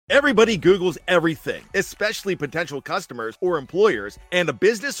Everybody Googles everything, especially potential customers or employers, and a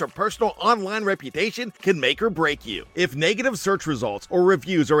business or personal online reputation can make or break you. If negative search results or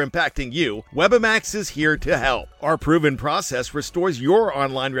reviews are impacting you, Webamax is here to help. Our proven process restores your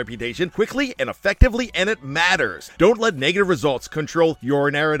online reputation quickly and effectively, and it matters. Don't let negative results control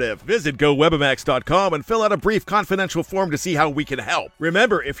your narrative. Visit GoWebamax.com and fill out a brief confidential form to see how we can help.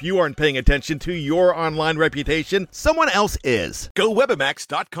 Remember, if you aren't paying attention to your online reputation, someone else is.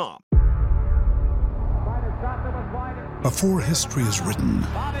 GoWebamax.com. Before history is written,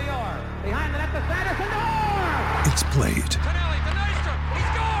 it's played.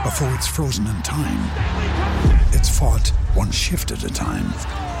 Before it's frozen in time, it's fought one shift at a time.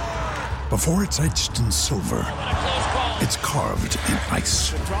 Before it's etched in silver, it's carved in ice.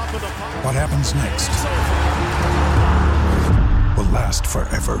 What happens next will last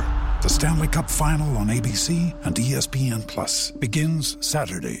forever. The Stanley Cup Final on ABC and ESPN Plus begins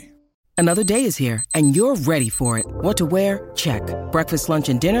Saturday. Another day is here, and you're ready for it. What to wear? Check. Breakfast, lunch,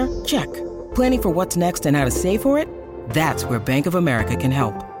 and dinner? Check. Planning for what's next and how to save for it? That's where Bank of America can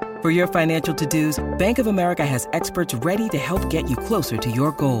help. For your financial to-dos, Bank of America has experts ready to help get you closer to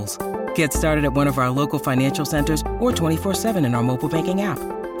your goals. Get started at one of our local financial centers or 24/7 in our mobile banking app.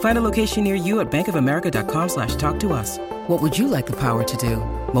 Find a location near you at bankofamerica.com/talktous. What would you like the power to do?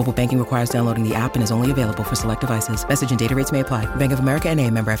 Mobile banking requires downloading the app and is only available for select devices. Message and data rates may apply. Bank of America N.A.,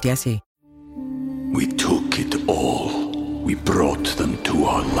 member FDIC. We took it all. We brought them to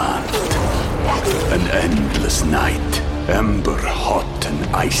our land. An endless night, ember hot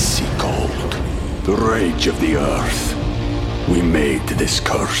and icy cold. The rage of the earth. We made this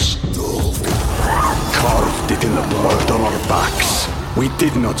curse. Carved it in the blood on our backs. We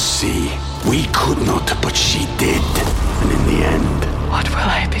did not see. We could not, but she did. And in the end... What will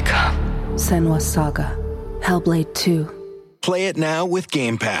I become? Senua's Saga. Hellblade 2. Play it now with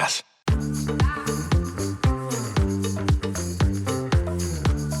Game Pass.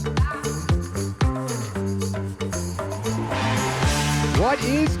 What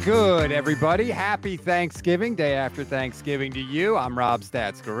is good, everybody? Happy Thanksgiving, day after Thanksgiving to you. I'm Rob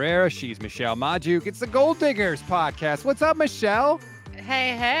Stats Guerrera. She's Michelle Majuk. It's the Gold Diggers podcast. What's up, Michelle?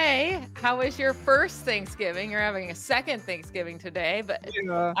 Hey, how was your first Thanksgiving? You're having a second Thanksgiving today, but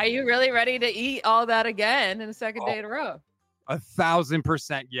Are you really ready to eat all that again in the second day in a row?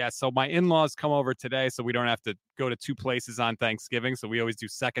 1,000% yes. So my in-laws come over today, so we don't have to go to two places on Thanksgiving. So we always do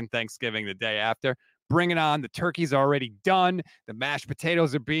second Thanksgiving the day after. Bring it on. The turkey's already done. The mashed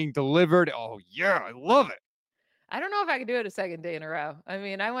potatoes are being delivered. Oh, yeah, I love it. I don't know if I could do it a second day in a row. I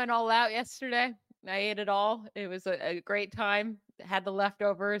mean, I went all out yesterday. I ate it all. It was a great time. Had the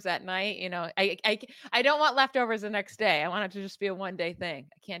leftovers at night. You know, I don't want leftovers the next day. I want it to just be a one-day thing.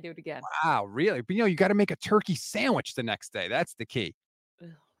 I can't do it again. Wow, really? But, you got to make a turkey sandwich the next day. That's the key. Ugh,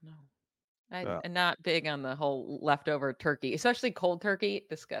 no. I'm not big on the whole leftover turkey, especially cold turkey.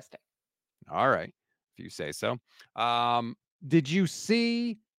 Disgusting. All right. If you say so. Did you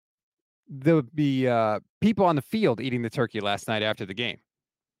see the people on the field eating the turkey last night after the game?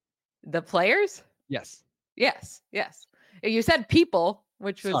 The players? Yes. Yes. You said people,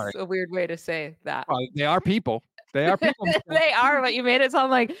 which was Sorry. a weird way to say that. Well, they are people. They are people. They are, but you made it sound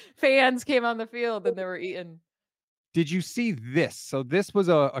like fans came on the field and they were eating. Did you see this? So this was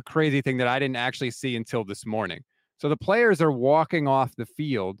a crazy thing that I didn't actually see until this morning. So the players are walking off the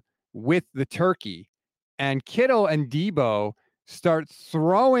field with the turkey, and Kittle and Debo start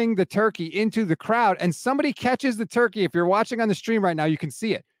throwing the turkey into the crowd, and somebody catches the turkey. If you're watching on the stream right now, you can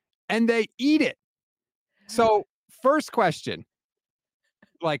see it, and they eat it. So first question,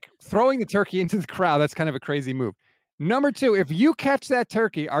 like throwing the turkey into the crowd, that's kind of a crazy move. Number two, if you catch that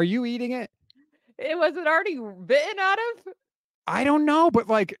turkey, are you eating it? It wasn't already bitten out of? I don't know, but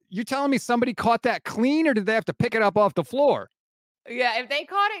like, you're telling me somebody caught that clean, or did they have to pick it up off the floor? Yeah, if they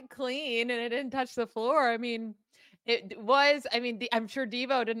caught it clean and it didn't touch the floor, I mean, I'm sure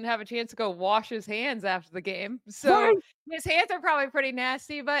Devo didn't have a chance to go wash his hands after the game. So his hands are probably pretty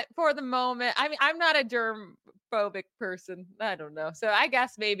nasty, but for the moment, I mean, I'm not a germ phobic person. I don't know. So I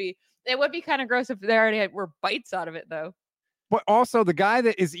guess maybe it would be kind of gross if there already were bites out of it, though. But also, the guy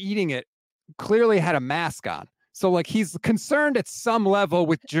that is eating it clearly had a mask on. So, like, he's concerned at some level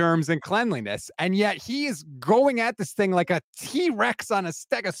with germs and cleanliness, and yet he is going at this thing like a T-Rex on a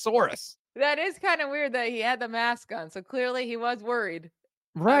Stegosaurus. That is kind of weird that he had the mask on. So clearly he was worried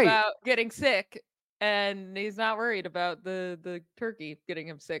about getting sick, and he's not worried about the turkey getting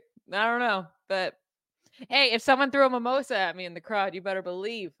him sick. I don't know, but hey, if someone threw a mimosa at me in the crowd, you better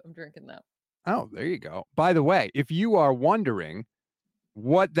believe I'm drinking that. Oh, there you go. By the way, if you are wondering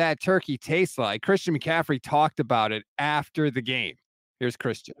what that turkey tastes like, Christian McCaffrey talked about it after the game. Here's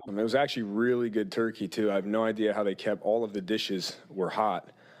Christian. It was actually really good turkey, too. I have no idea how they kept all of the dishes were hot.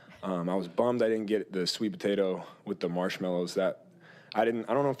 I was bummed I didn't get the sweet potato with the marshmallows. I don't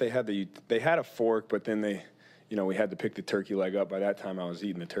know if they had a fork, but then we had to pick the turkey leg up. By that time, I was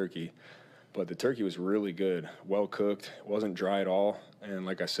eating the turkey. But the turkey was really good, well cooked, wasn't dry at all. And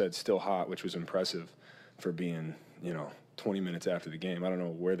like I said, still hot, which was impressive for being, 20 minutes after the game. I don't know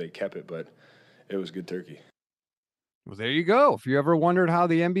where they kept it, but it was good turkey. Well, there you go. If you ever wondered how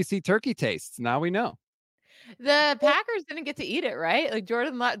the NBC turkey tastes, now we know. The Packers didn't get to eat it, right? Like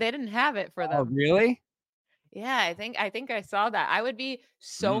they didn't have it for them. Oh, really? Yeah, I think I saw that. I would be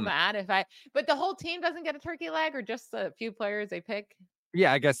so mad but the whole team doesn't get a turkey leg, or just a few players they pick.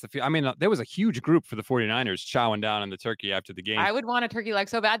 Yeah, I guess there was a huge group for the 49ers chowing down on the turkey after the game. I would want a turkey leg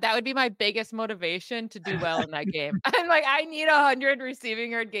so bad. That would be my biggest motivation to do well in that game. I'm like, I need 100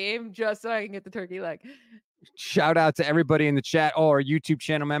 receiving yard game just so I can get the turkey leg. Shout out to everybody in the chat. All our YouTube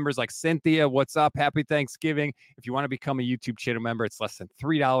channel members like Cynthia. What's up? Happy Thanksgiving. If you want to become a YouTube channel member, it's less than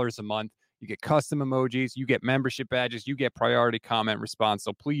 $3 a month. You get custom emojis. You get membership badges. You get priority comment response.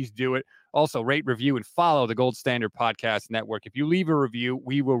 So please do it. Also, rate, review, and follow the Gold Standard Podcast Network. If you leave a review,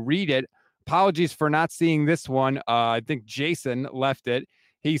 we will read it. Apologies for not seeing this one. I think Jason left it.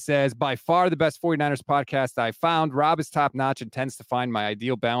 He says, by far the best 49ers podcast I found. Rob is top-notch and tends to find my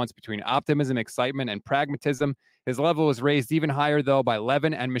ideal balance between optimism, excitement, and pragmatism. His level is raised even higher, though, by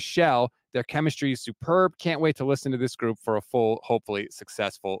Levin and Michelle. Their chemistry is superb. Can't wait to listen to this group for a full, hopefully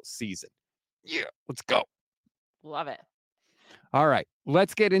successful season. Yeah, let's go. Love it. All right,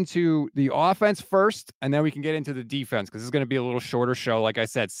 let's get into the offense first, and then we can get into the defense, because this is going to be a little shorter show. Like I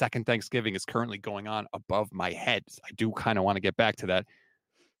said, second Thanksgiving is currently going on above my head. I do kind of want to get back to that.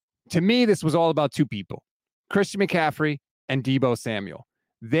 To me, this was all about two people, Christian McCaffrey and Deebo Samuel.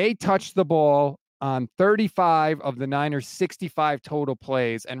 They touched the ball on 35 of the Niners' 65 total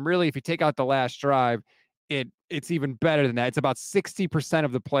plays. And really, if you take out the last drive, it's even better than that. It's about 60%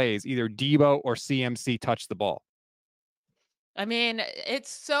 of the plays, either Deebo or CMC touched the ball. I mean,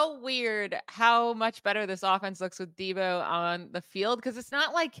 it's so weird how much better this offense looks with Deebo on the field, because it's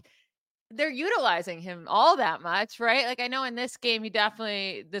not like they're utilizing him all that much, right? Like, I know in this game,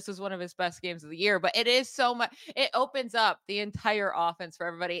 this was one of his best games of the year, but it is so much, it opens up the entire offense for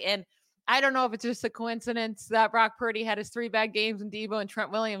everybody. And I don't know if it's just a coincidence that Brock Purdy had his 3 bad games and Deebo and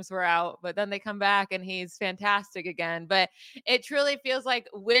Trent Williams were out, but then they come back and he's fantastic again. But it truly feels like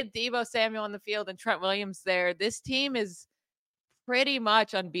with Deebo Samuel on the field and Trent Williams there, this team is pretty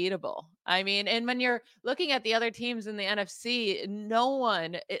much unbeatable. I mean, and when you're looking at the other teams in the NFC,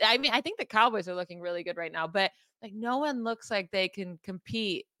 I think the Cowboys are looking really good right now, but like no one looks like they can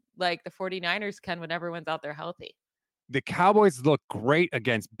compete like the 49ers can when everyone's out there healthy. The Cowboys look great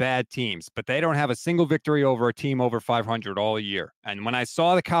against bad teams, but they don't have a single victory over a team over 500 all year. And when I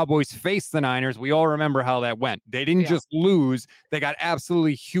saw the Cowboys face the Niners, we all remember how that went. They didn't just lose. They got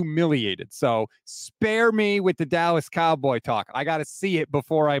absolutely humiliated. So spare me with the Dallas Cowboy talk. I got to see it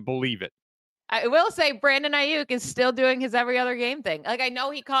before I believe it. I will say Brandon Ayuk is still doing his every other game thing. Like, I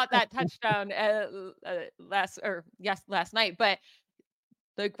know he caught that touchdown last night, but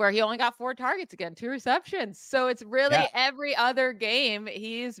like where he only got 4 targets again, 2 receptions. So it's really every other game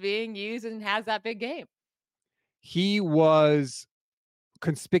he's being used and has that big game. He was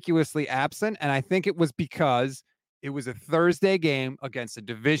conspicuously absent, and I think it was because it was a Thursday game against a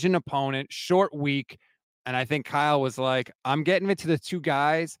division opponent, short week, and I think Kyle was like, I'm getting it to the 2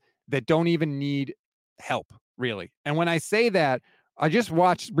 guys that don't even need help, really. And when I say that, I just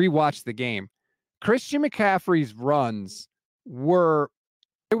rewatched the game. Christian McCaffrey's runs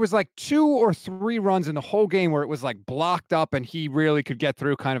there was like 2 or 3 runs in the whole game where it was like blocked up and he really could get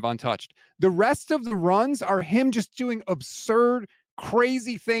through kind of untouched. The rest of the runs are him just doing absurd,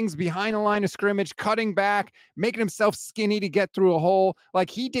 crazy things behind the line of scrimmage, cutting back, making himself skinny to get through a hole. Like,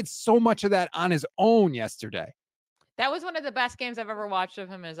 he did so much of that on his own yesterday. That was one of the best games I've ever watched of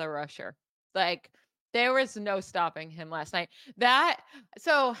him as a rusher. Like, there was no stopping him last night.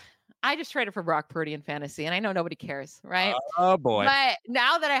 So I just traded for Brock Purdy in fantasy, and I know nobody cares, right? Oh, boy. But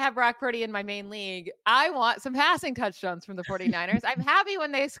now that I have Brock Purdy in my main league, I want some passing touchdowns from the 49ers. I'm happy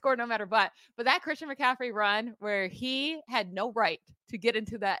when they score no matter what. But that Christian McCaffrey run where he had no right to get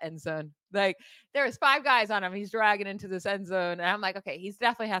into that end zone. Like, there was 5 guys on him. He's dragging into this end zone. And I'm like, okay, he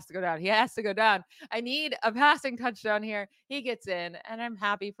definitely has to go down. He has to go down. I need a passing touchdown here. He gets in, and I'm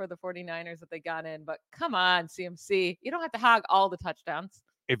happy for the 49ers that they got in. But come on, CMC. You don't have to hog all the touchdowns.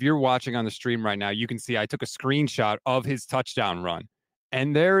 If you're watching on the stream right now, you can see I took a screenshot of his touchdown run.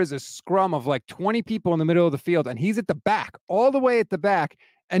 And there is a scrum of like 20 people in the middle of the field, and he's at the back, all the way at the back.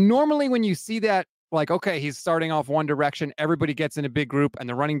 And normally when you see that like, okay, he's starting off one direction. Everybody gets in a big group and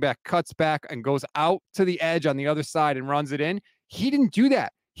the running back cuts back and goes out to the edge on the other side and runs it in. He didn't do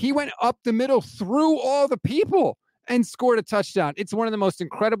that. He went up the middle through all the people and scored a touchdown. It's one of the most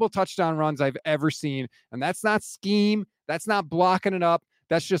incredible touchdown runs I've ever seen. And that's not scheme. That's not blocking it up.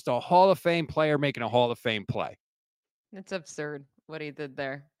 That's just a Hall of Fame player making a Hall of Fame play. It's absurd what he did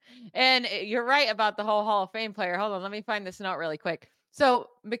there. And you're right about the whole Hall of Fame player. Hold on, let me find this note really quick. So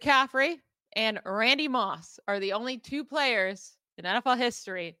McCaffrey and Randy Moss are the only two players in NFL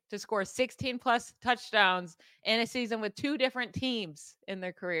history to score 16 plus touchdowns in a season with two different teams in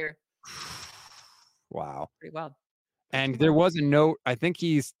their career. Wow. Pretty well. And there was a note, I think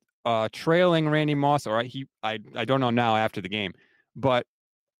he's trailing Randy Moss, or I don't know now after the game, but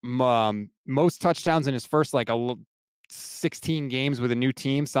most touchdowns in his first 16 games with a new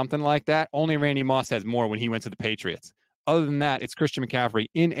team, something like that. Only Randy Moss has more when he went to the Patriots. Other than that, it's Christian McCaffrey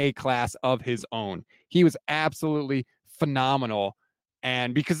in a class of his own. He was absolutely phenomenal.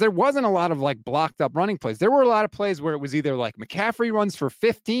 And because there wasn't a lot of blocked up running plays, there were a lot of plays where it was either McCaffrey runs for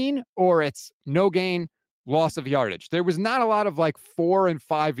 15 or it's no gain, loss of yardage. There was not a lot of 4 and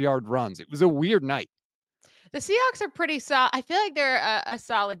 5 yard runs. It was a weird night. The Seahawks are pretty solid. I feel like they're a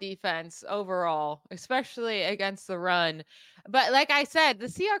solid defense overall, especially against the run. But like I said, the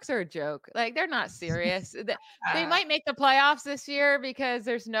Seahawks are a joke. They're not serious. They might make the playoffs this year because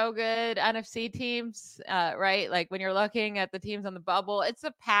there's no good NFC teams, right? When you're looking at the teams on the bubble, it's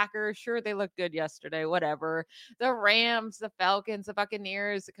the Packers. Sure, they looked good yesterday, whatever. The Rams, the Falcons, the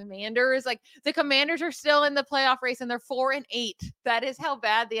Buccaneers, the Commanders. The Commanders are still in the playoff race and they're 4-8. That is how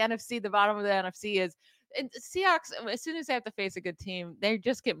bad the NFC, the bottom of the NFC is. And Seahawks, as soon as they have to face a good team, they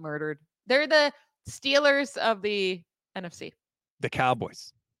just get murdered. They're the Steelers of the NFC. The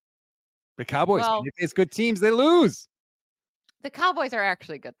Cowboys. When they face good teams, they lose. The Cowboys are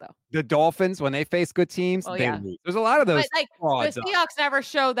actually good, though. The Dolphins, when they face good teams, they lose. There's a lot of those. But the Seahawks never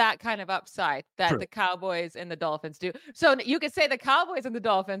show that kind of upside that the Cowboys and the Dolphins do. So you could say the Cowboys and the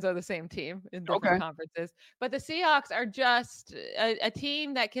Dolphins are the same team in different conferences. But the Seahawks are just a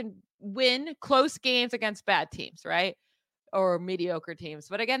team that can win close games against bad teams, right? Or mediocre teams.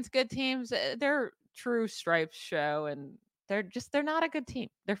 But against good teams, they're true stripes show. And they're not a good team.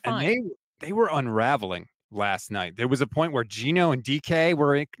 They're fine. And they were unraveling last night. There was a point where Gino and DK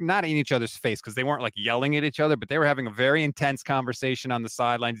were not in each other's face because they weren't yelling at each other, but they were having a very intense conversation on the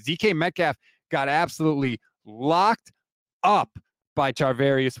sidelines. DK Metcalf got absolutely locked up by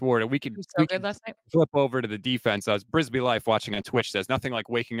Charvarius Ward. And we could flip over to the defense. Brisbee Life watching on Twitch says nothing like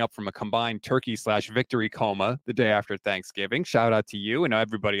waking up from a combined turkey/victory coma the day after Thanksgiving. Shout out to you and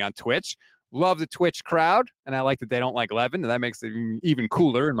everybody on Twitch. Love the Twitch crowd. And I like that they don't like Levin. And that makes it even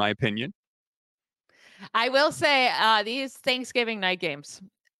cooler, in my opinion. I will say these Thanksgiving night games,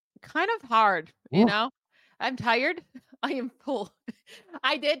 kind of hard, you know? I'm tired. I am full.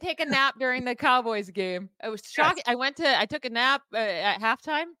 I did take a nap during the Cowboys game. It was shocking. Yes. I took a nap at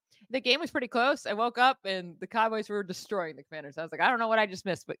halftime. The game was pretty close. I woke up and the Cowboys were destroying the Commanders. I was I don't know what I just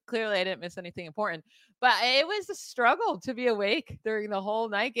missed, but clearly I didn't miss anything important. But it was a struggle to be awake during the whole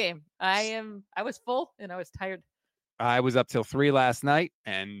night game. I was full and I was tired. I was up till 3 last night,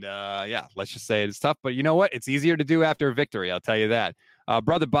 and let's just say it's tough. But you know what? It's easier to do after a victory. I'll tell you that.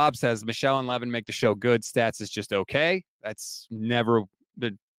 Brother Bob says Michelle and Levin make the show good. Stats is just okay. That's never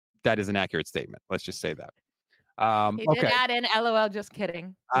that is an accurate statement. Let's just say that. He did add in LOL. Just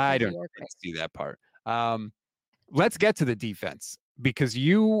kidding. I don't see that part. Let's get to the defense because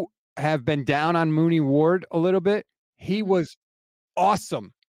you have been down on Mooney Ward a little bit. He was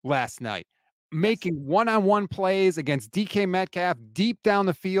awesome last night. Making one-on-one plays against DK Metcalf deep down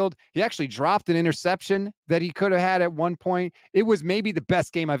the field. He actually dropped an interception that he could have had at one point. It was maybe the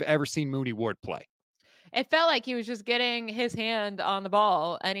best game I've ever seen Mooney Ward play. It felt like he was just getting his hand on the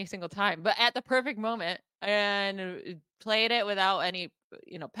ball any single time, but at the perfect moment, and played it without any,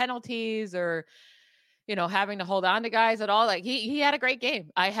 penalties or, having to hold on to guys at all. He had a great game.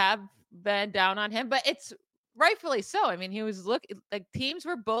 I have been down on him, but it's rightfully so. I mean, he was teams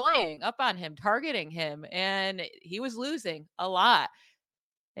were bullying up on him, targeting him, and he was losing a lot.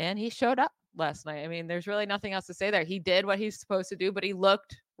 And he showed up last night. I mean, there's really nothing else to say there. He did what he's supposed to do, but he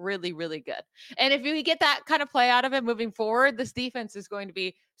looked really, really good. And if you get that kind of play out of him moving forward, this defense is going to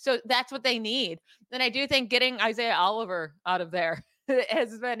be, so that's what they need. And I do think getting Isaiah Oliver out of there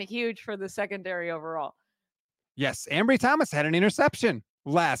has been huge for the secondary overall. Yes, Ambry Thomas had an interception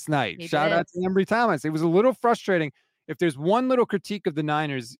last night. Shout out to Ambry Thomas. It was a little frustrating. If there's one little critique of the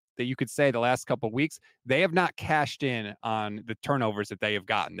Niners that you could say the last couple of weeks, they have not cashed in on the turnovers that they have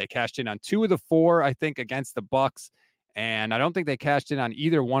gotten. They cashed in on 2 of the 4, I think, against the Bucks, And I don't think they cashed in on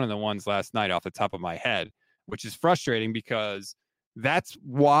either one of the ones last night off the top of my head, which is frustrating because that's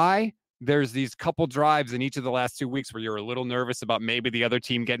why there's these couple drives in each of the last 2 weeks where you're a little nervous about maybe the other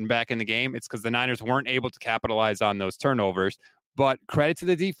team getting back in the game. It's because the Niners weren't able to capitalize on those turnovers. But credit to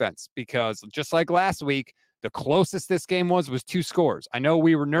the defense, because just like last week, the closest this game was 2 scores. I know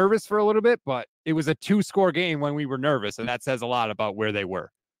we were nervous for a little bit, but it was a 2-score game when we were nervous, and that says a lot about where they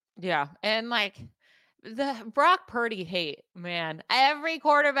were. Yeah, and like the Brock Purdy hate, man. Every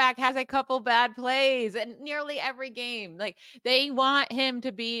quarterback has a couple bad plays and nearly every game. Like they want him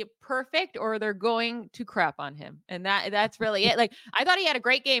to be perfect or they're going to crap on him. And that's really it. Like I thought he had a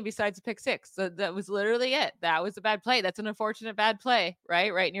great game besides the pick 6. So that was literally it. That was a bad play. That's an unfortunate bad play,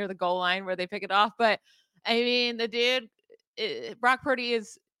 right? Right near the goal line where they pick it off. But I mean, the dude, Brock Purdy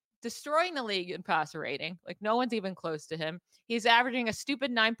is destroying the league in passer rating. Like no one's even close to him. He's averaging a stupid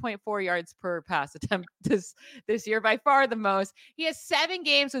 9.4 yards per pass attempt this year, by far the most. He has 7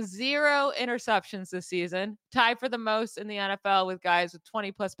 games with 0 interceptions this season, tied for the most in the NFL with guys with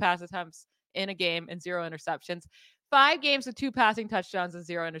 20 plus pass attempts in a game and 0 interceptions. 5 games with 2 passing touchdowns and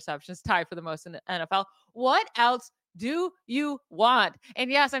 0 interceptions, tied for the most in the NFL. What else do you want? And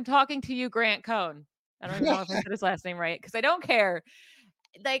yes, I'm talking to you, Grant Cohn. I don't even know if I said his last name right because I don't care.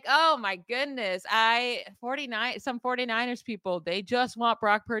 Like, oh my goodness, some 49ers people, they just want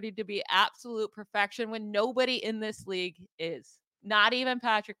Brock Purdy to be absolute perfection when nobody in this league is, not even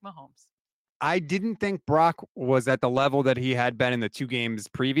Patrick Mahomes. I didn't think Brock was at the level that he had been in the 2 games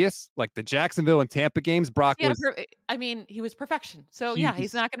previous, like the Jacksonville and Tampa games. Brock was, he was perfection. So yeah,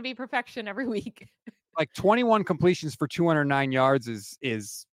 he's not going to be perfection every week. Like 21 completions for 209 yards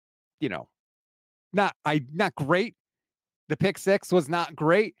is, not great. The pick 6 was not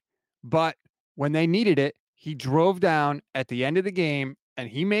great, but when they needed it, he drove down at the end of the game and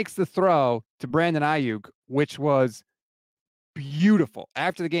he makes the throw to Brandon Ayuk, which was beautiful.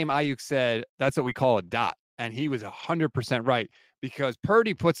 After the game, Ayuk said, that's what we call a dot. And he was 100% right because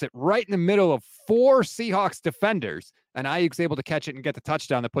Purdy puts it right in the middle of 4 Seahawks defenders and Ayuk's able to catch it and get the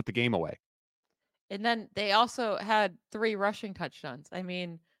touchdown that put the game away. And then they also had 3 rushing touchdowns. I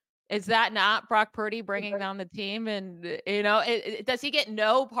mean, is that not Brock Purdy bringing down the team? And, does he get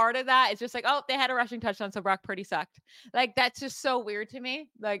no part of that? It's just like, oh, they had a rushing touchdown, so Brock Purdy sucked. Like, that's just so weird to me.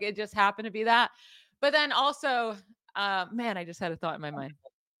 Like, it just happened to be that. But then also, man, I just had a thought in my mind.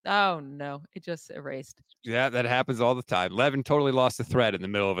 Oh, no, it just erased. Yeah, that happens all the time. Levin totally lost the thread in the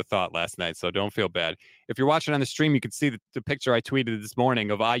middle of a thought last night, so don't feel bad. If you're watching on the stream, you can see the picture I tweeted this morning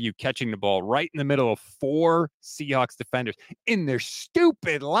of IU catching the ball right in the middle of 4 Seahawks defenders in their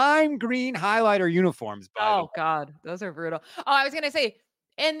stupid lime green highlighter uniforms. Oh, God, those are brutal. Oh, I was going to say,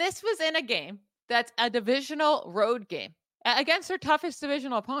 and this was in a game that's a divisional road game against their toughest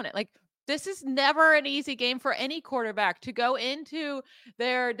divisional opponent. Like, this is never an easy game for any quarterback to go into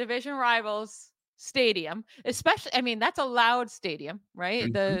their division rivals stadium, especially, I mean, that's a loud stadium, right?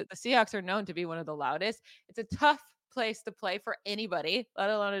 Mm-hmm. The Seahawks are known to be one of the loudest. It's a tough place to play for anybody, let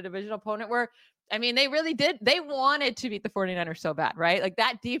alone a divisional opponent where, I mean, they really did. They wanted to beat the 49ers so bad, right? Like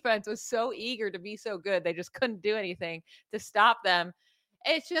that defense was so eager to be so good. They just couldn't do anything to stop them.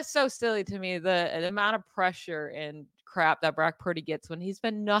 It's just so silly to me, the amount of pressure and crap that Brock Purdy gets when he's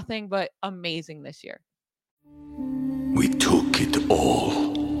been nothing but amazing this year. We took it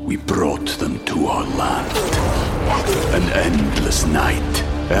all. We brought them to our land. An endless night,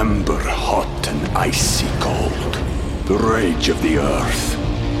 ember hot and icy cold. The rage of the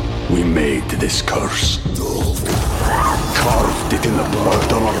earth. We made this curse. Carved it in the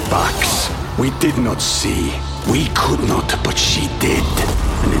blood on our backs. We did not see. We could not, but she did.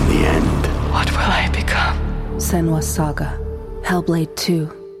 And in the end, what will I become? Senua's Saga. Hellblade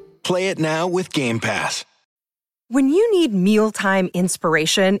 2. Play it now with Game Pass. When you need mealtime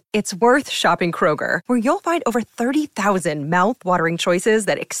inspiration, it's worth shopping Kroger, where you'll find over 30,000 mouth-watering choices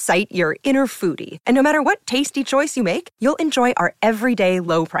that excite your inner foodie. And no matter what tasty choice you make, you'll enjoy our everyday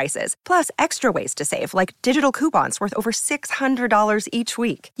low prices, plus extra ways to save, like digital coupons worth over $600 each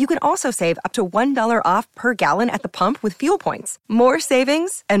week. You can also save up to $1 off per gallon at the pump with fuel points. More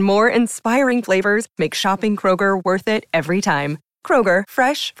savings and more inspiring flavors make shopping Kroger worth it every time. Kroger,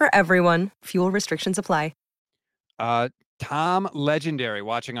 fresh for everyone. Fuel restrictions apply. Tom Legendary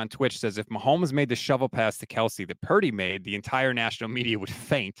watching on Twitch says if Mahomes made the shovel pass to Kelsey that Purdy made, the entire national media would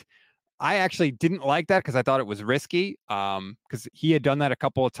faint. I actually didn't like that because I thought it was risky because he had done that a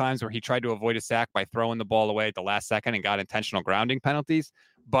couple of times where he tried to avoid a sack by throwing the ball away at the last second and got intentional grounding penalties.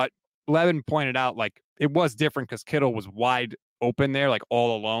 But Levin pointed out like it was different because Kittle was wide open there, like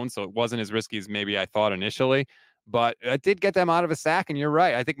all alone. So it wasn't as risky as maybe I thought initially. but it did get them out of a sack. And you're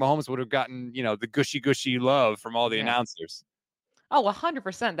right. I think Mahomes would have gotten, the gushy love from all the announcers. Oh,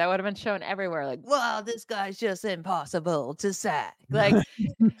 100%. That would have been shown everywhere. Like, wow, this guy's just impossible to sack. Like, and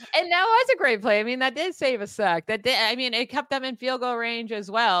that was a great play. I mean, that did save a sack. It kept them in field goal range as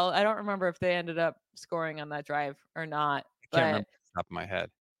well. I don't remember if they ended up scoring on that drive or not. I can't remember off the top of my head.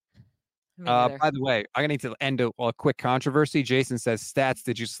 By the way, I need to end a quick controversy. Jason says, "Stats,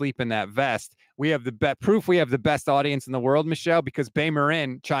 did you sleep in that vest?" We have the proof. We have the best audience in the world, Michelle, because Bay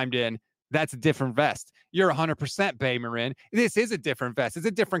Marin chimed in. That's a different vest. You're 100% Bay Marin. This is a different vest. It's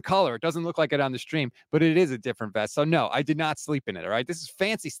a different color. It doesn't look like it on the stream, but it is a different vest. So no, I did not sleep in it. All right. This is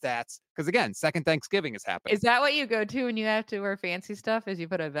fancy stats. Because again, second Thanksgiving is happening. Is that what you go to when you have to wear fancy stuff? Is you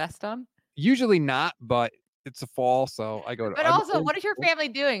put a vest on? Usually not, but it's a fall, so I go to. But also, what is your family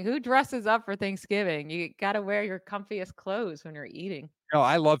doing? Who dresses up for Thanksgiving? You got to wear your comfiest clothes when you're eating. No,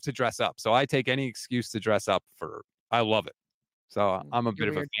 I love to dress up. So I take any excuse to dress up I love it. So I'm a bit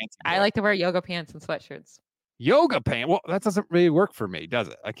of a fancy boy. I like to wear yoga pants and sweatshirts. Yoga pants? Well, that doesn't really work for me, does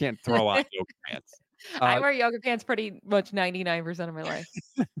it? I can't throw on yoga pants. I wear yoga pants pretty much 99% of my life.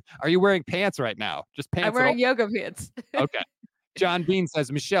 Are you wearing pants right now? Just pants? I'm wearing yoga pants. Okay. John Bean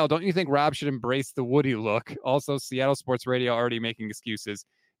says, Michelle, don't you think Rob should embrace the Woody look? Also, Seattle Sports Radio already making excuses.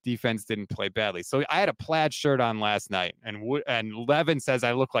 Defense didn't play badly. So I had a plaid shirt on last night, and Levin says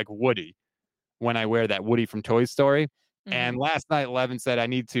I look like Woody when I wear that Woody from Toy Story. Mm-hmm. And last night, Levin said I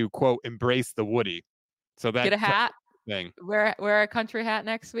need to, quote, embrace the Woody. So that get a hat thing. Wear a country hat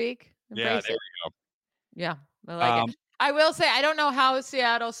next week. Embrace there we go. Yeah, I like it. I will say I don't know how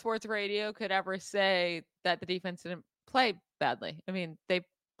Seattle Sports Radio could ever say that the defense didn't play badly. I mean, they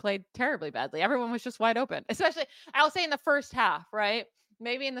played terribly badly. Everyone was just wide open, especially I'll say in the first half, right?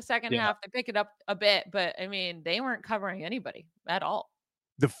 Maybe in the second half they pick it up a bit, but I mean, they weren't covering anybody at all.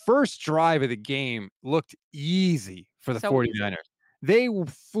 The first drive of the game looked easy for the 49ers. They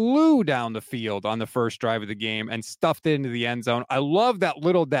flew down the field on the first drive of the game and stuffed it into the end zone. I love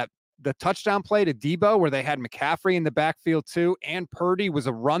the touchdown play to Debo where they had McCaffrey in the backfield too, and Purdy was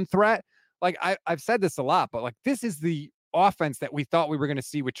a run threat. Like I've said this a lot, but like this is the offense that we thought we were going to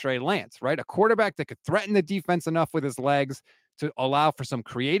see with Trey Lance, right? A quarterback that could threaten the defense enough with his legs to allow for some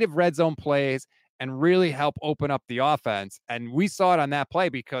creative red zone plays and really help open up the offense. And we saw it on that play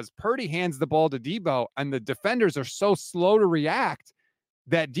because Purdy hands the ball to Debo and the defenders are so slow to react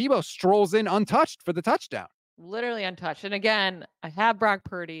that Debo strolls in untouched for the touchdown. Literally untouched. And again, I have Brock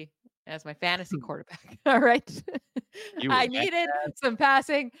Purdy as my fantasy quarterback. All right. I needed some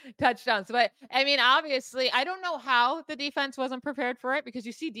passing touchdowns. But I mean, obviously, I don't know how the defense wasn't prepared for it because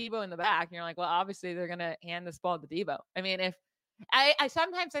you see Debo in the back and you're like, well, obviously they're going to hand this ball to Debo. I mean, if I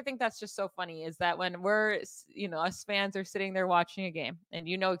sometimes I think that's just so funny is that when we're, us fans are sitting there watching a game and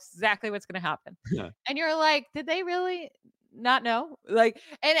you know exactly what's going to happen. Yeah. And you're like, did they really not know? Like,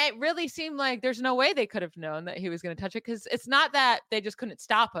 and it really seemed like there's no way they could have known that he was going to touch it because it's not that they just couldn't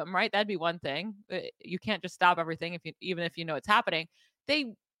stop him, right? That'd be one thing. You can't just stop everything even if you know it's happening.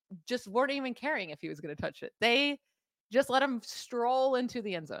 They just weren't even caring if he was going to touch it. They just let him stroll into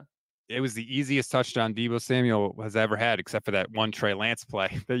the end zone. It was the easiest touchdown Debo Samuel has ever had, except for that one Trey Lance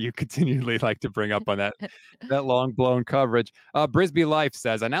play that you continually like to bring up on that long blown coverage. Brisbee Life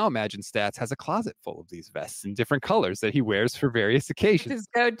says, I now imagine Stats has a closet full of these vests in different colors that he wears for various occasions. His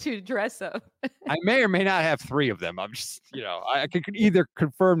go-to dress up. I may or may not have 3 of them. I'm just, I could either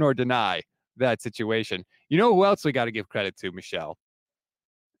confirm nor deny that situation. You know who else we got to give credit to, Michelle?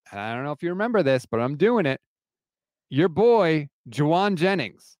 And I don't know if you remember this, but I'm doing it. Your boy, Juwan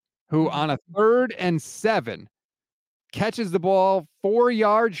Jennings, who on a 3rd and 7 catches the ball 4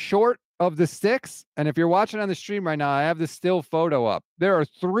 yards short of the sticks. And if you're watching on the stream right now, I have the still photo up. There are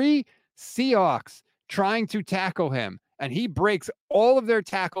 3 Seahawks trying to tackle him, and he breaks all of their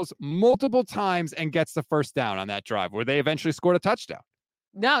tackles multiple times and gets the first down on that drive where they eventually scored a touchdown.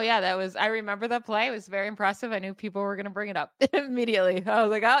 No, yeah, I remember that play. It was very impressive. I knew people were going to bring it up immediately. I was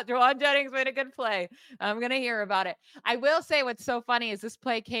like, oh, Juwan Jennings made a good play. I'm going to hear about it. I will say what's so funny is this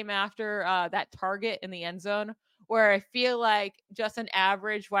play came after that target in the end zone where I feel like just an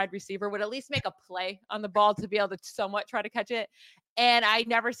average wide receiver would at least make a play on the ball to be able to somewhat try to catch it. And I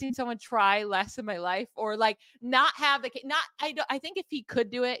never seen someone try less in my life or like not have I think if he could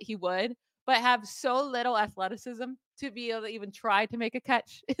do it, he would, but have so little athleticism to be able to even try to make a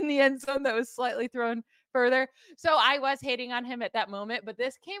catch in the end zone that was slightly thrown further. So I was hating on him at that moment, but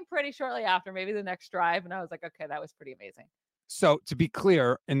this came pretty shortly after, maybe the next drive. And I was like, okay, that was pretty amazing. So to be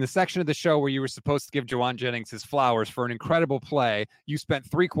clear, in the section of the show where you were supposed to give Juwan Jennings his flowers for an incredible play, you spent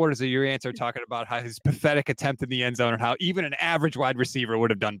 3/4 of your answer talking about how his pathetic attempt in the end zone and how even an average wide receiver would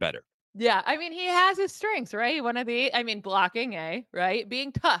have done better. Yeah, I mean, he has his strengths, right? Blocking, right?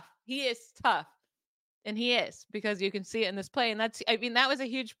 Being tough. He is tough. And he is, because you can see it in this play. And that was a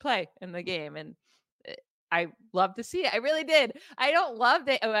huge play in the game. And eh, I love to see it. I really did. I don't love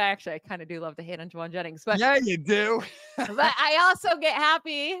the, oh, actually, I kind of do love to hate on Juwan Jennings, but Yeah, you do. but I also get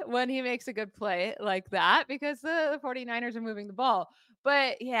happy when he makes a good play like that, because the 49ers are moving the ball.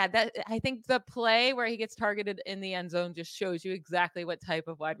 But yeah, I think the play where he gets targeted in the end zone just shows you exactly what type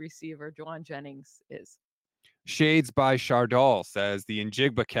of wide receiver Juwan Jennings is. Shades by Chardal says the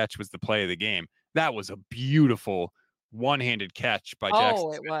Njigba catch was the play of the game. That was a beautiful one-handed catch by Jackson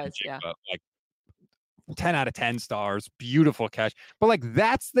Oh, it Smith was, yeah. Njigba. Like 10 out of 10 stars. Beautiful catch. But like,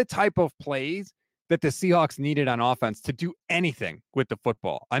 that's the type of plays that the Seahawks needed on offense to do anything with the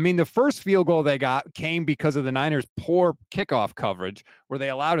football. I mean, the first field goal they got came because of the Niners' poor kickoff coverage, where they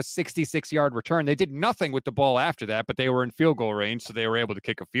allowed a 66-yard return. They did nothing with the ball after that, but they were in field goal range, so they were able to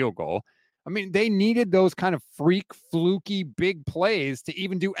kick a field goal. I mean, they needed those kind of freak, fluky, big plays to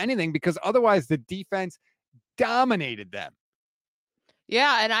even do anything, because otherwise the defense dominated them.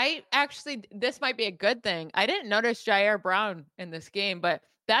 Yeah, and this might be a good thing. I didn't notice Jair Brown in this game, but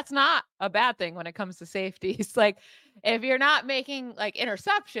that's not a bad thing when it comes to safeties. Like, if you're not making like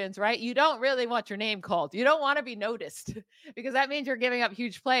interceptions, right? You don't really want your name called. You don't want to be noticed because that means you're giving up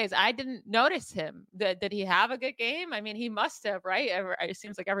huge plays. I didn't notice him. Did he have a good game? I mean, he must have, right? It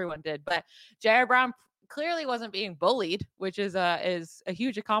seems like everyone did, but Jair Brown clearly wasn't being bullied, which is a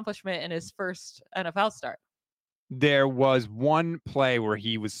huge accomplishment in his first NFL start. There was one play where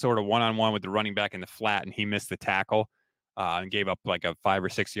he was sort of one-on-one with the running back in the flat, and he missed the tackle and gave up like a 5 or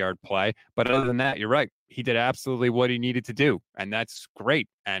 6 yard play. But other than that, you're right. He did absolutely what he needed to do, and that's great.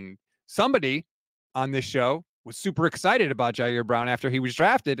 And somebody on this show was super excited about Jair Brown after he was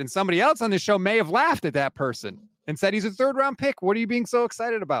drafted, and somebody else on this show may have laughed at that person and said he's a 3rd-round pick. What are you being so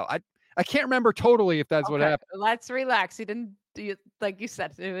excited about? I can't remember totally if that's what happened. Let's relax. He didn't do, like you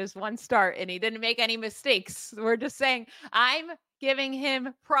said, it was one start and he didn't make any mistakes. We're just saying I'm giving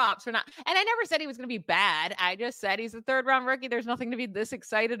him props for not, and I never said he was going to be bad. I just said he's a 3rd-round rookie. There's nothing to be this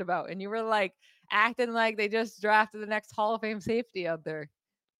excited about. And you were like acting like they just drafted the next Hall of Fame safety out there.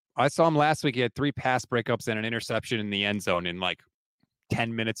 I saw him last week. He had 3 pass breakups and an interception in the end zone in like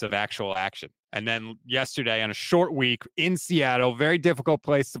 10 minutes of actual action. And then yesterday on a short week in Seattle, very difficult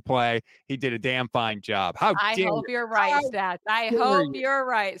place to play, he did a damn fine job. I hope you're right, Stats. I hope you're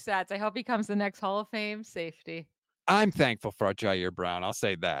right, Stats. I hope he becomes the next Hall of Fame safety. I'm thankful for Jair Brown. I'll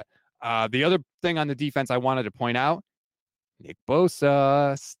say that. The other thing on the defense I wanted to point out, Nick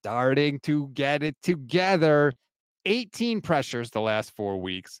Bosa starting to get it together. 18 pressures the last 4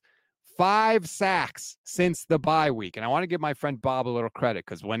 weeks. 5 sacks since the bye week. And I want to give my friend Bob a little credit,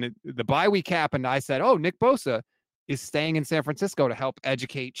 because when the bye week happened, I said, oh, Nick Bosa is staying in San Francisco to help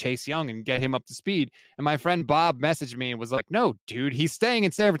educate Chase Young and get him up to speed. And my friend Bob messaged me and was like, no, dude, he's staying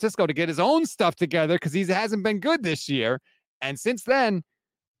in San Francisco to get his own stuff together because he hasn't been good this year. And since then,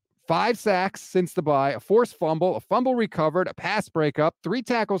 5 sacks since the bye, a forced fumble, a fumble recovered, a pass breakup, 3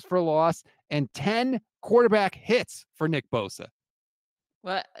 tackles for loss, and 10 quarterback hits for Nick Bosa.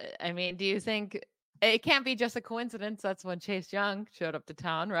 Well, I mean, do you think it can't be just a coincidence? That's when Chase Young showed up to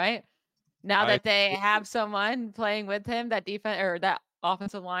town, right? Now that they have someone playing with him, that defense or that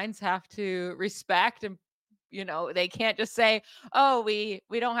offensive lines have to respect, and they can't just say, "Oh, we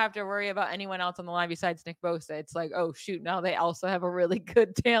don't have to worry about anyone else on the line besides Nick Bosa." It's like, "Oh shoot, now they also have a really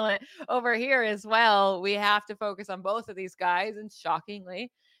good talent over here as well. We have to focus on both of these guys." And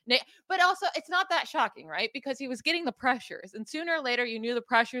shockingly, but also it's not that shocking, right? Because he was getting the pressures, and sooner or later you knew the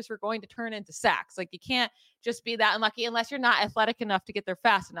pressures were going to turn into sacks. Like, you can't just be that unlucky unless you're not athletic enough to get there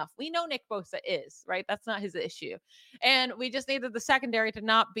fast enough. We know Nick Bosa is, right? That's not his issue. And we just needed the secondary to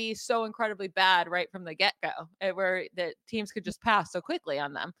not be so incredibly bad right from the get-go, where the teams could just pass so quickly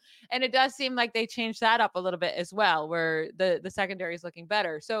on them. And it does seem like they changed that up a little bit as well, where the secondary is looking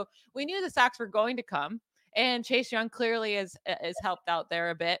better. So we knew the sacks were going to come. And Chase Young clearly is helped out there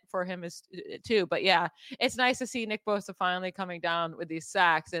a bit for him too. But yeah, it's nice to see Nick Bosa finally coming down with these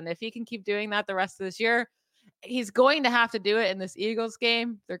sacks. And if he can keep doing that the rest of this year, he's going to have to do it in this Eagles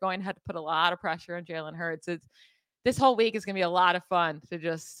game. They're going to have to put a lot of pressure on Jalen Hurts. This whole week is going to be a lot of fun to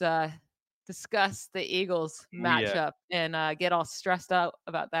just discuss the Eagles matchup and get all stressed out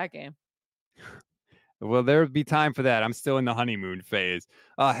about that game. Well, there'll be time for that. I'm still in the honeymoon phase.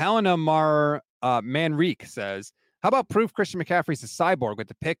 Helena Manrique says, how about proof Christian McCaffrey's a cyborg with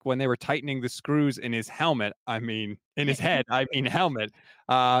the pick when they were tightening the screws in his helmet? In his head, helmet.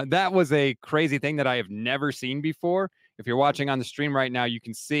 That was a crazy thing that I have never seen before. If you're watching on the stream right now, you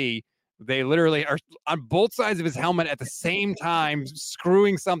can see They literally are on both sides of his helmet at the same time,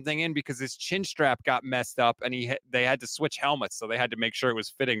 screwing something in because his chin strap got messed up, and they had to switch helmets, so they had to make sure it was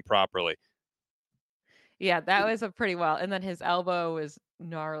fitting properly. Yeah, that was a pretty wild. And then his elbow was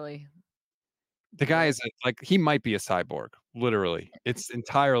gnarly. The guy is like, he might be a cyborg. Literally, it's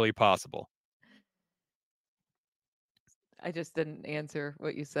entirely possible. I just didn't answer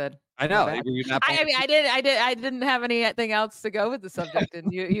what you said. I know. I mean, I didn't have anything else to go with the subject,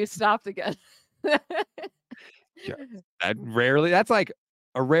 and you stopped again. Yeah, that's like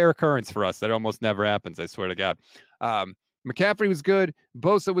a rare occurrence for us. That almost never happens. I swear to God. McCaffrey was good.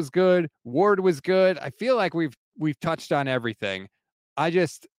 Bosa was good. Ward was good. I feel like we've touched on everything. I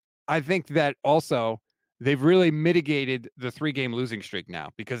think that also they've really mitigated the 3-game losing streak now,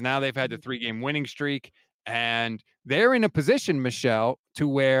 because now they've had the 3-game winning streak, and they're in a position, Michelle, to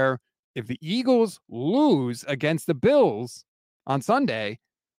where if the Eagles lose against the Bills on Sunday,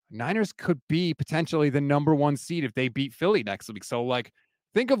 Niners could be potentially the number 1 seed if they beat Philly next week. So, like,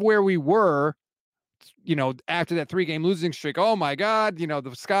 think of where we were, after that 3-game losing streak. Oh my God,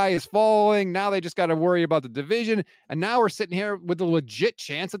 the sky is falling. Now they just got to worry about the division. And now we're sitting here with a legit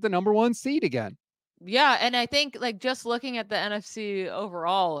chance at the number 1 seed again. Yeah, and I think, like, just looking at the NFC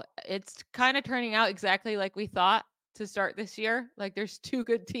overall, it's kind of turning out exactly like we thought to start this year. Like, there's 2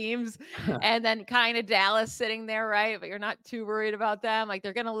 good teams, and then kind of Dallas sitting there, right? But you're not too worried about them. Like,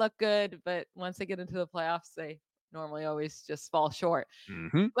 they're going to look good, but once they get into the playoffs, they normally always just fall short.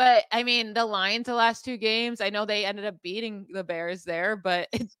 Mm-hmm. But I mean, the Lions, the last 2 games, I know they ended up beating the Bears there, but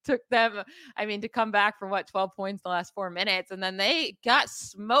it took them, to come back for 12 points in the last 4 minutes. And then they got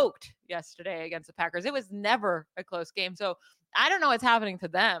smoked yesterday against the Packers. It was never a close game. So I don't know what's happening to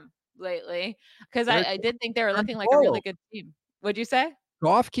them lately, because I did think they were looking like a really good team. What'd you say?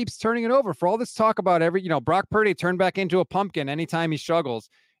 Goff keeps turning it over. For all this talk about Brock Purdy turned back into a pumpkin anytime he struggles.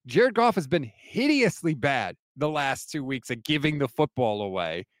 Jared Goff has been hideously bad the last 2 weeks at giving the football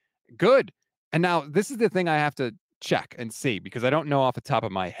away. Good. And now this is the thing I have to check and see, because I don't know off the top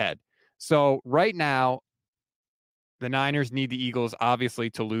of my head. So right now, the Niners need the Eagles,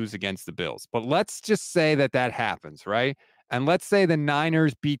 obviously, to lose against the Bills. But let's just say that happens, right? And let's say the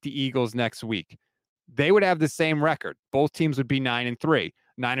Niners beat the Eagles next week. They would have the same record. Both teams would be 9-3.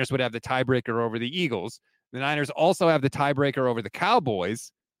 Niners would have the tiebreaker over the Eagles. The Niners also have the tiebreaker over the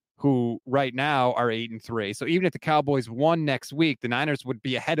Cowboys, who right now are 8-3. So even if the Cowboys won next week, the Niners would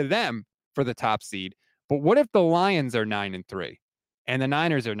be ahead of them for the top seed. But what if the Lions are 9-3 and the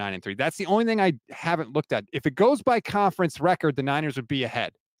Niners are 9-3? That's the only thing I haven't looked at. If it goes by conference record, the Niners would be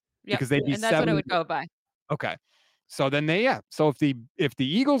ahead. Yeah, because they'd be and that's what it would go by. Okay. So then so if the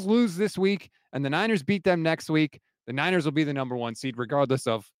Eagles lose this week and the Niners beat them next week, the Niners will be the number 1 seed, regardless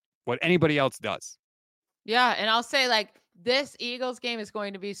of what anybody else does. Yeah, and I'll say, like, this Eagles game is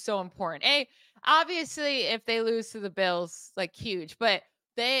going to be so important. Obviously, if they lose to the Bills, like, huge. But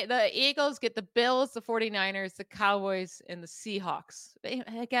the Eagles get the Bills, the 49ers, the Cowboys, and the Seahawks.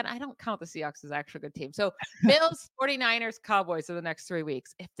 Again, I don't count the Seahawks as actually a good team. So Bills, 49ers, Cowboys are the next 3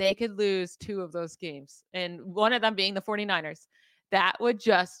 weeks. If they could lose 2 of those games, and one of them being the 49ers, that would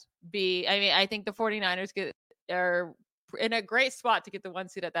just be, I think the 49ers are in a great spot to get the 1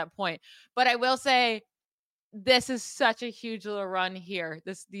 seed at that point. But I will say, this is such a huge little run here.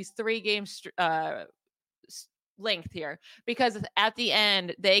 These 3 games length here, because at the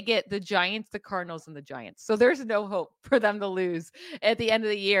end they get the Giants, the Cardinals, and the Giants. So there's no hope for them to lose at the end of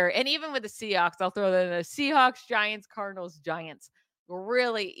the year. And even with the Seahawks, I'll throw that in: the Seahawks, Giants, Cardinals, Giants.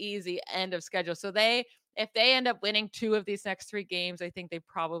 Really easy end of schedule. So if they end up winning 2 of these next 3 games, I think they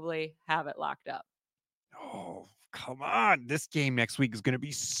probably have it locked up. Oh, come on. This game next week is going to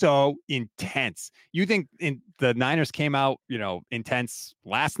be so intense. You think the Niners came out, intense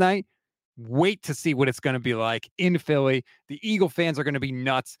last night? Wait to see what it's going to be like in Philly. The Eagle fans are going to be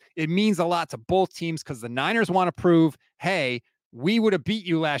nuts. It means a lot to both teams, because the Niners want to prove, hey, we would have beat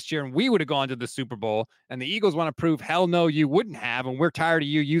you last year and we would have gone to the Super Bowl. And the Eagles want to prove, hell no, you wouldn't have. And we're tired of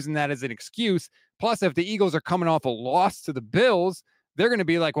you using that as an excuse. Plus, if the Eagles are coming off a loss to the Bills, they're going to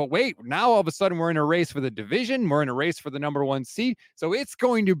be like, well, wait, now all of a sudden we're in a race for the division. We're in a race for the number 1 seed. So it's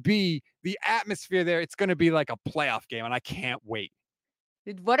going to be the atmosphere there. It's going to be like a playoff game, and I can't wait.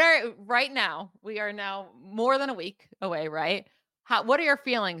 Right now, we are now more than a week away, right? What are your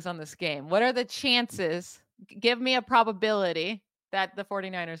feelings on this game? What are the chances? Give me a probability that the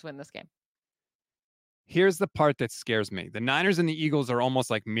 49ers win this game. Here's the part that scares me. The Niners and the Eagles are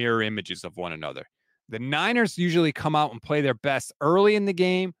almost like mirror images of one another. The Niners usually come out and play their best early in the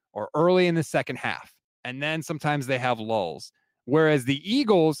game or early in the second half. And then sometimes they have lulls. Whereas the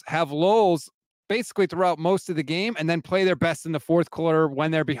Eagles have lulls basically throughout most of the game and then play their best in the fourth quarter when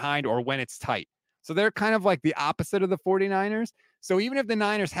they're behind or when it's tight. So they're kind of like the opposite of the 49ers. So even if the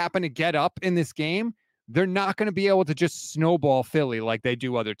Niners happen to get up in this game, they're not going to be able to just snowball Philly like they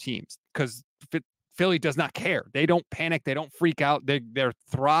do other teams, because Philly does not care. They don't panic. They don't freak out. They're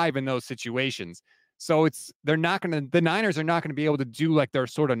thrive in those situations. So the Niners are not going to be able to do like their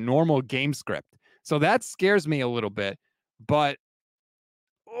sort of normal game script. So that scares me a little bit, but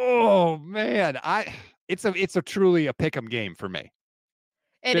oh man, it's a truly a pick'em game for me.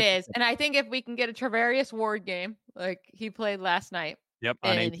 It is. And I think if we can get a Travarius Ward game like he played last night,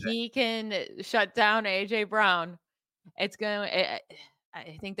 and he can shut down AJ Brown, it's going to,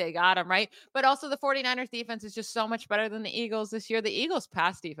 I think they got him, right? But also the 49ers defense is just so much better than the Eagles this year. The Eagles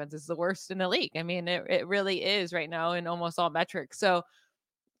pass defense is the worst in the league. I mean, it really is right now in almost all metrics. So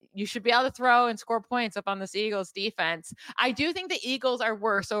you should be able to throw and score points up on this Eagles defense. I do think the Eagles are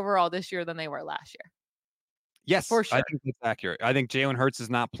worse overall this year than they were last year. Yes, for sure. I think that's accurate. I think Jalen Hurts is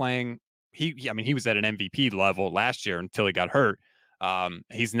not playing. He was at an MVP level last year until he got hurt.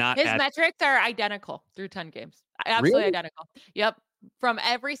 He's not. His metrics are identical through 10 games. Absolutely really? Identical. Yep. From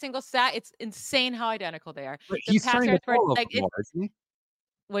every single stat, it's insane how identical they are. But he's turning the ball over more, isn't he?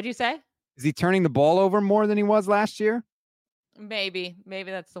 What'd you say? Is he turning the ball over more than he was last year? Maybe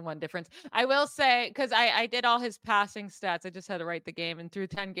that's the one difference. I will say, because I did all his passing stats. I just had to write the game, and through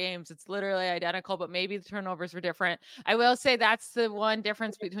 10 games, it's literally identical, but maybe the turnovers were different. I will say that's the one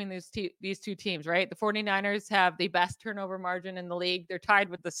difference between these two teams, right? The 49ers have the best turnover margin in the league. They're tied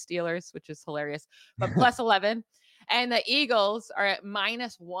with the Steelers, which is hilarious, but plus 11. And the Eagles are at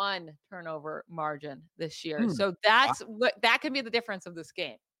 -1 turnover margin this year. So that can be the difference of this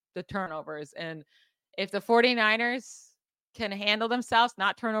game, the turnovers. And if the 49ers can handle themselves,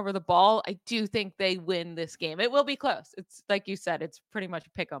 not turn over the ball, I do think they win this game. It will be close. It's like you said, it's pretty much a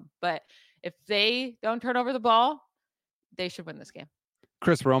pick 'em. But if they don't turn over the ball, they should win this game.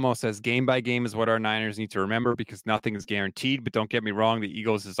 Chris Romo says game by game is what our Niners need to remember, because nothing is guaranteed. But don't get me wrong, the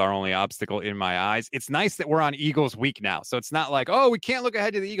Eagles is our only obstacle in my eyes. It's nice that we're on Eagles week now. So it's not like, oh, we can't look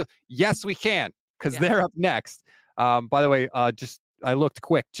ahead to the Eagles. Yes, we can, because they're up next. By the way, I looked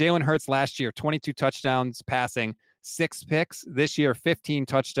quick. Jalen Hurts last year, 22 touchdowns passing, 6 picks. This year, 15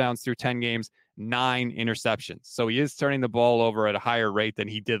 touchdowns through 10 games, 9 interceptions. So he is turning the ball over at a higher rate than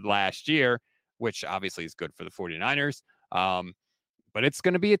he did last year, which obviously is good for the 49ers. But it's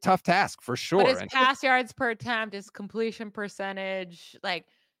going to be a tough task for sure. But his pass yards per attempt, his completion percentage, like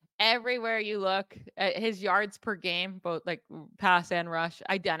everywhere you look at his yards per game, both like pass and rush,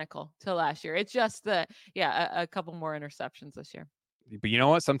 identical to last year. It's just a couple more interceptions this year. But you know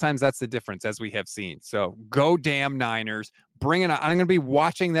what? Sometimes that's the difference, as we have seen. So go damn Niners. Bring it on. I'm going to be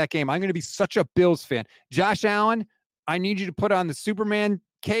watching that game. I'm going to be such a Bills fan. Josh Allen, I need you to put on the Superman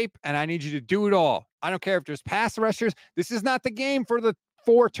cape, and I need you to do it all. I don't care if there's pass rushers. This is not the game for the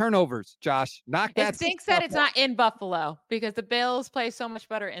 4 turnovers, Josh. Knock that. It stinks that it's not in Buffalo, because the Bills play so much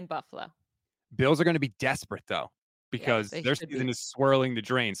better in Buffalo. Bills are going to be desperate, though, because their season is swirling the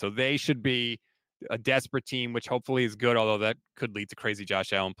drain. So they should be a desperate team, which hopefully is good, although that could lead to crazy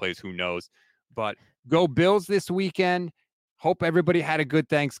Josh Allen plays. Who knows? But go Bills this weekend. Hope everybody had a good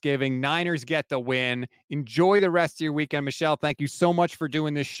Thanksgiving. Niners get the win. Enjoy the rest of your weekend. Michelle, thank you so much for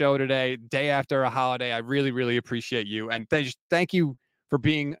doing this show today, day after a holiday. I really, really appreciate you. And thank you for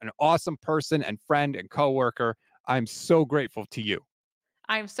being an awesome person and friend and coworker. I'm so grateful to you.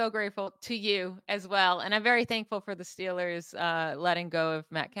 I'm so grateful to you as well. And I'm very thankful for the Steelers letting go of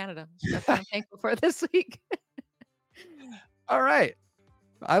Matt Canada. That's what I'm thankful for this week. All right.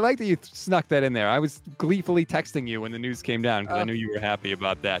 I like that you snuck that in there. I was gleefully texting you when the news came down because I knew you were happy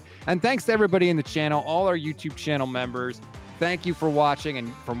about that. And thanks to everybody in the channel, all our YouTube channel members. Thank you for watching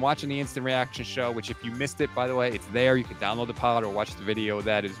and from watching the Instant Reaction Show, which if you missed it, by the way, it's there. You can download the pod or watch the video of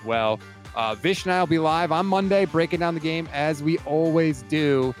that as well. Vish and I will be live on Monday, breaking down the game as we always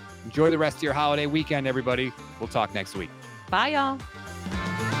do. Enjoy the rest of your holiday weekend, everybody. We'll talk next week. Bye, y'all.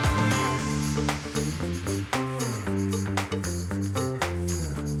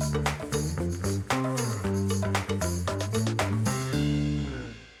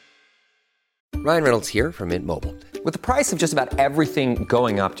 Ryan Reynolds here from Mint Mobile. With the price of just about everything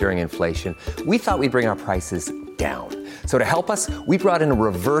going up during inflation, we thought we'd bring our prices down. So to help us, we brought in a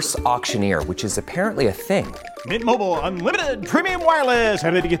reverse auctioneer, which is apparently a thing. Mint Mobile Unlimited Premium Wireless.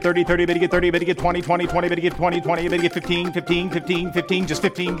 How to get 30, 30, bit to get 30, bit to get 20, 20, 20, bit to get 20, 20, bit to get 15, 15, 15, 15, just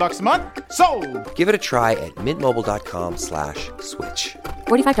 $15 a month? Sold! Give it a try at mintmobile.com/switch.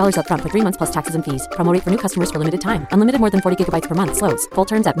 $45 up front for 3 months plus taxes and fees. Promo rate for new customers for limited time. Unlimited more than 40 gigabytes per month. Slows full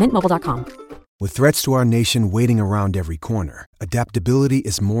terms at mintmobile.com. With threats to our nation waiting around every corner, adaptability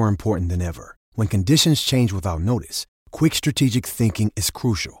is more important than ever. When conditions change without notice, quick strategic thinking is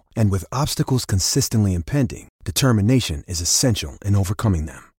crucial. And with obstacles consistently impending, determination is essential in overcoming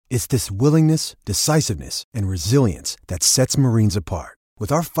them. It's this willingness, decisiveness, and resilience that sets Marines apart.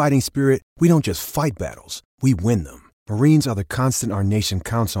 With our fighting spirit, we don't just fight battles, we win them. Marines are the constant our nation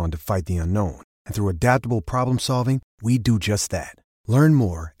counts on to fight the unknown. And through adaptable problem solving, we do just that. Learn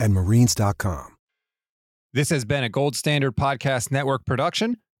more at marines.com. This has been a Gold Standard Podcast Network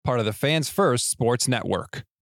production, part of the Fans First Sports Network.